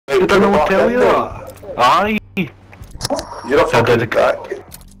Did I not tell you that? Aye. You're a fucking back.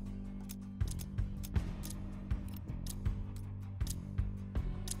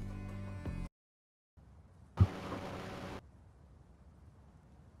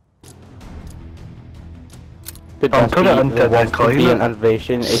 Could I'm this putting it be into the the worst climate.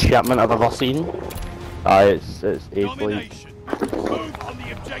 invasion shipment I've ever seen? Aye, it's age like. Move on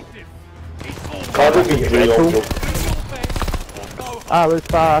the objective. Can't be real. I was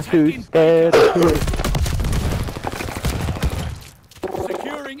far too scared.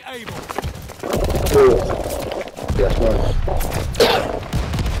 Securing Able. Yes, man.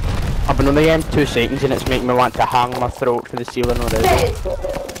 I've been on the end 2 seconds and it's making me want to hang my throat to the ceiling already.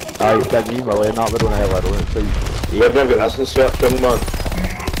 Aye, you did me, Willie, not we're on a level, it's like... We've never got this in search film, man.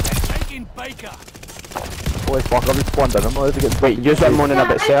 Taking Baker. Holy fuck, I've just spawned in him, let's get... Wait, you're just moaning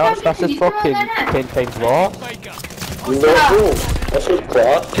about search? This is fucking 10 times lost. Baker. No, this is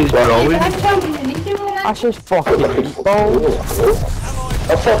class. She's brawling. That's just fucking meatballs.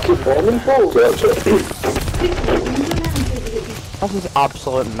 A fucking bombing ball, that's it. This is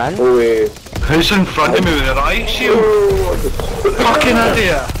absolute mint. Oh, wait. Who's in front of me with the riot shield? Fucking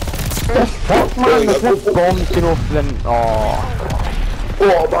idiot! Fuck man, there's no bombs going off then. Oh.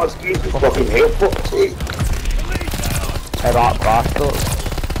 Oh, that's good. Fucking hell, fuck's sake. Hey, that bastard.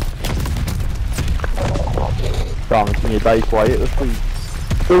 Damn, can you die quiet this week?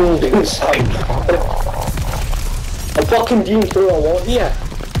 Oh, inside. I'm fucking doing through a lot here.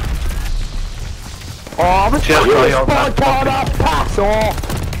 Oh, I'm a Cheers, fucking pass off!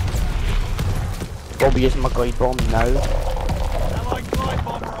 I'll be using my glide bomb now. Allied glide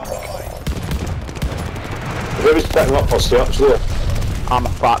bomber on the way. Whoever's picking up for search there. I'm a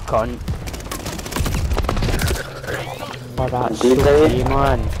fat cunt. Oh, that's so gay,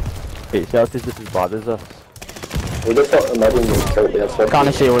 man. Wait, search is just as bad as this. Who the fuck am I doing to kill there for?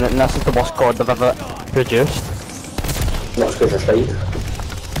 Can't say on it, and this is the worst COD I've ever produced. Not because of fight.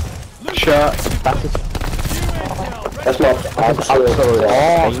 Shit. That's not absolute.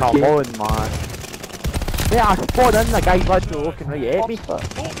 Oh, come on, man. Yeah, I spawned in, the guy's like looking right at me.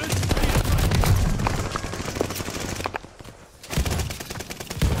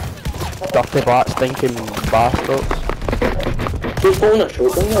 Dirty bat, stinking bastards. Who's going to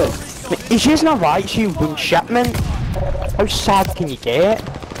shoot them then? He's using a riot shield when shipment. How sad can you get?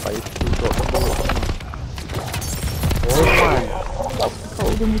 Oh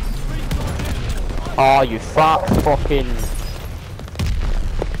man. Oh, you fat fucking...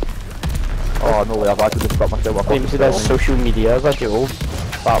 Oh no way, I've actually just got myself up. Claims to their social media as a joke.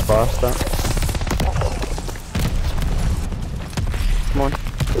 Fat bastard. Come on.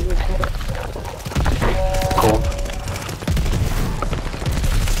 Cool.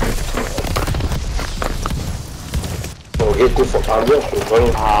 Oh, get good for target.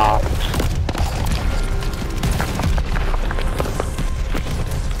 Ah.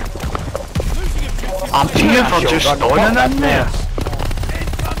 I'm Cheers for just stoning in there.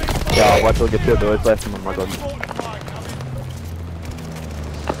 Yeah, wait till I get 2 bullets left in my gun.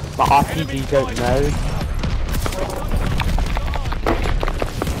 My RPG's out now.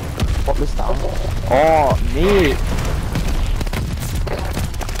 What was that? Oh, mate!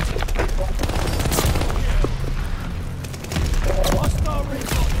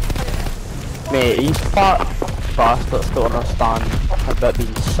 Mate, these fat bastards don't understand about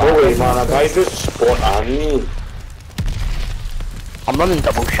being sad. Oh wait man, a guy just spot on me. I'm running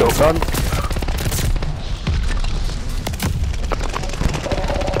double shotgun.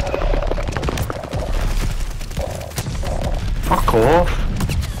 Fuck off.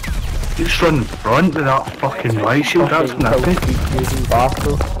 You just run front with that fucking riot shield, that's nothing. Using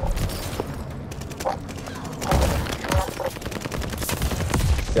bastard.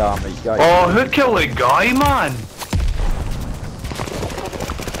 Yeah, mate, guys. Oh, who killed the guy, man?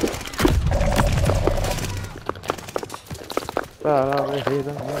 Oh,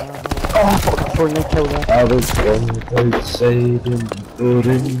 fuck, I'm throwing no kill there. I was going outside in the room.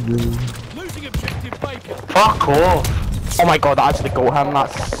 Losing objective Baker. Fuck off. Oh my god, I actually got him,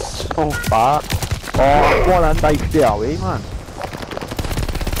 that's so fat. Oh, one and I stay away, man.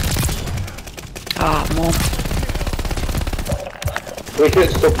 Ah, mom. We can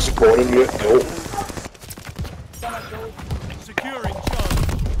stop spawning you at no. Securing Charlie.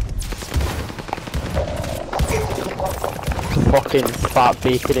 Fucking fat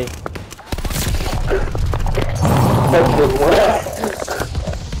bakery.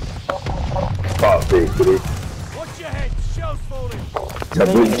 Fat bakery. Watch your head. Shells falling.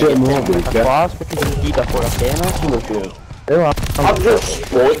 Class, because you need a for a tenner. I'm just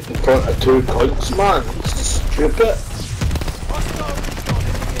spotted in front of 2 cunts, man. It's stupid. Hostile recon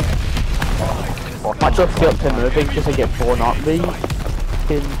in the air. I just feel to moving just to get blown up these. Oh,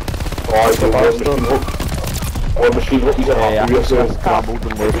 I do machine hook. Or machine hook, you can Yeah, have to yourself. scrambled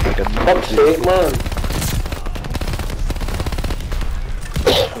and loaded again. Fuck's sake, man.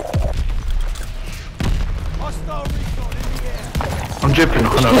 Hostile recon in the air. I'm dripping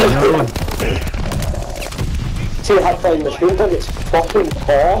on another one. See that flying machine gun, it's fucking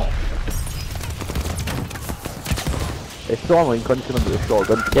tall. It's still only country under the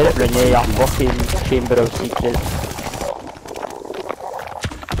shotgun. Get it, Rene, your fucking chamber of secrets.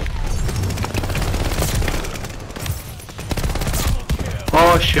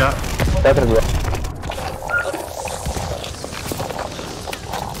 Oh shit. Everywhere.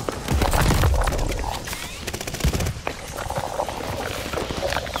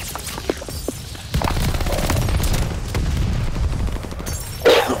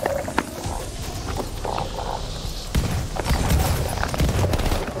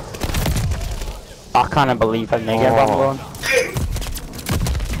 I can't believe I'm negative I'm going.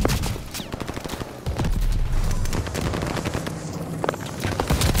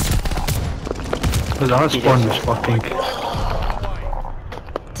 Cause that spawn was fucking...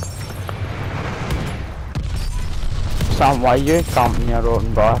 Sam, why you camping your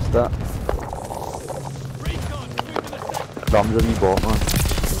rotten bastard? Sam's a wee bot, man.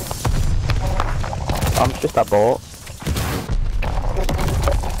 Sam's just a bot.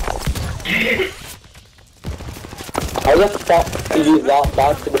 How the fuck are you that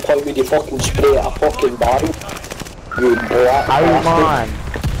bad to the point where you fucking spray at a fucking barrel? You black Ow, bastard. man!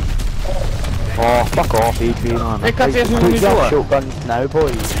 Oh, fuck off, Adrian, man. Hey, can't you Put see your what? shotguns now,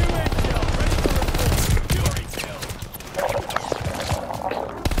 boys.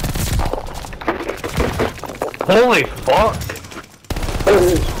 Holy fuck!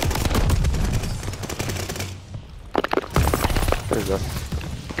 What is this?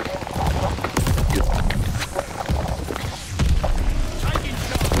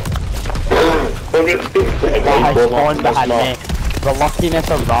 That has spawned behind me. The luckiness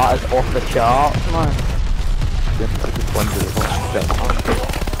of that is off the charts, man.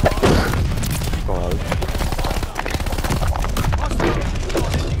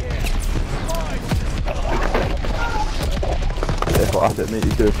 That's what I did, mate.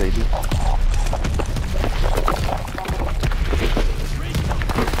 You do it, baby.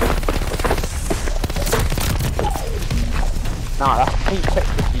 Nah, that's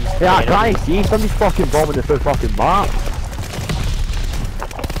P6. Yeah, I can't see. Somebody's fucking bombing the first fucking map.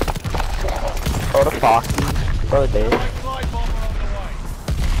 Or the parking. For the day. Glide bomber on the way.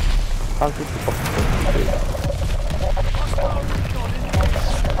 Can't see the fucking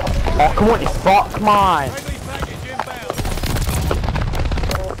oh, come on, you fuck, man. Friendly package inbound.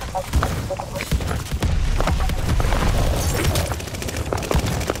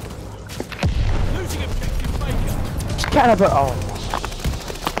 Losing objective Baker. Just kind of oh.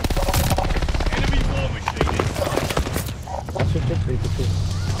 Enemy war machine inside. That's just really good.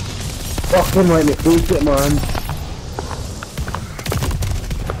 Fucking let me take it, man.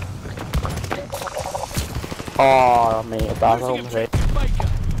 Oh, mate, that's Losing almost it. objective Baker.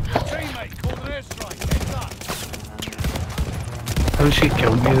 Teammate called an airstrike. Heads up. How she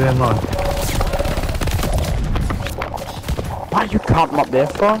killed me then, man? Why are you camping up there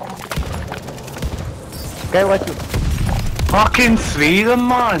for? Guy like you. Fucking three of them,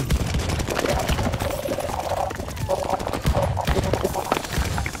 man!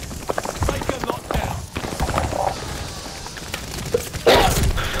 Baker knocked down.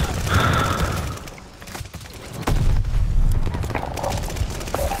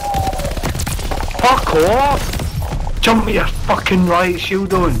 Fuck off! Jump with your fucking right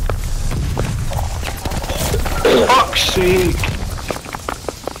shield on! Fuck's sake!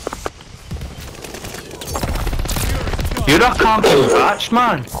 You're a camping batch,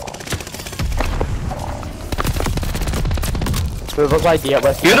 man! Whoever's idea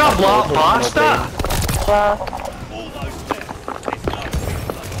was. You're a black bastard!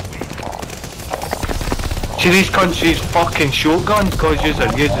 See these countries fucking shotguns cause yous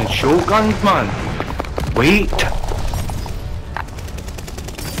are using shotguns, man! Wait!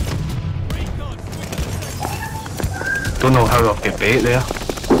 Don't know how I'll get bait there.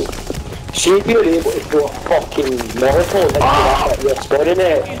 See if you're able to throw a fucking miracle into that you're spawning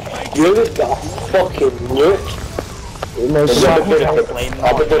it, you would get a fucking nuke.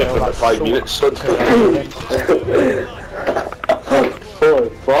 I've been doing it for about 5 minutes, son. Holy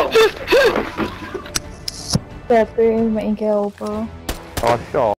fuck. Pepper, making elbow. Oh, sure.